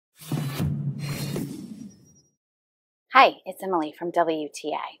Hi, it's Emily from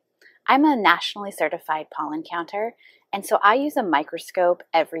WTA. I'm a nationally certified pollen counter, and so I use a microscope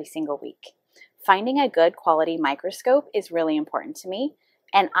every single week. Finding a good quality microscope is really important to me,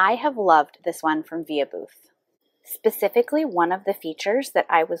 and I have loved this one from Vabiooth. Specifically, one of the features that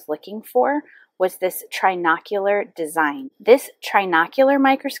I was looking for was this trinocular design. This trinocular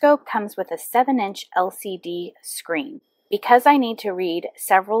microscope comes with a 7-inch LCD screen. Because I need to read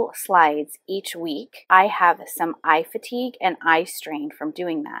several slides each week, I have some eye fatigue and eye strain from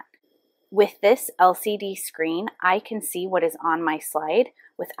doing that. With this LCD screen, I can see what is on my slide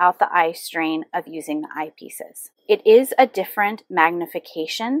without the eye strain of using the eyepieces. It is a different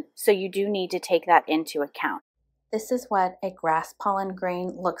magnification, so you do need to take that into account. This is what a grass pollen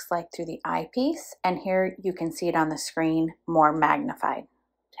grain looks like through the eyepiece, and here you can see it on the screen more magnified.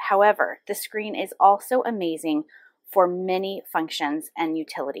 However, the screen is also amazing for many functions and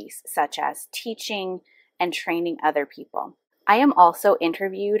utilities, such as teaching and training other people. I am also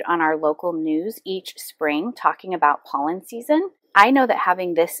interviewed on our local news each spring talking about pollen season. I know that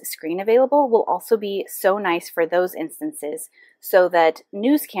having this screen available will also be so nice for those instances so that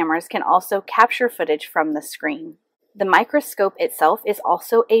news cameras can also capture footage from the screen. The microscope itself is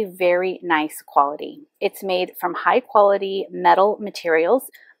also a very nice quality. It's made from high quality metal materials.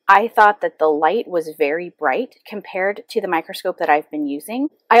 I thought that the light was very bright compared to the microscope that I've been using.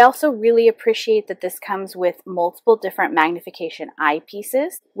 I also really appreciate that this comes with multiple different magnification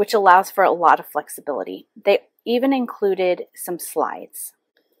eyepieces, which allows for a lot of flexibility. They even included some slides.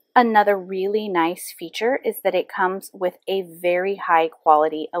 Another really nice feature is that it comes with a very high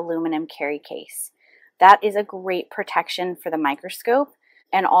quality aluminum carry case. That is a great protection for the microscope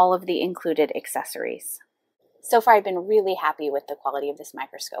and all of the included accessories. So far, I've been really happy with the quality of this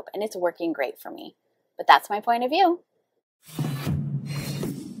microscope, and it's working great for me. But that's my point of view.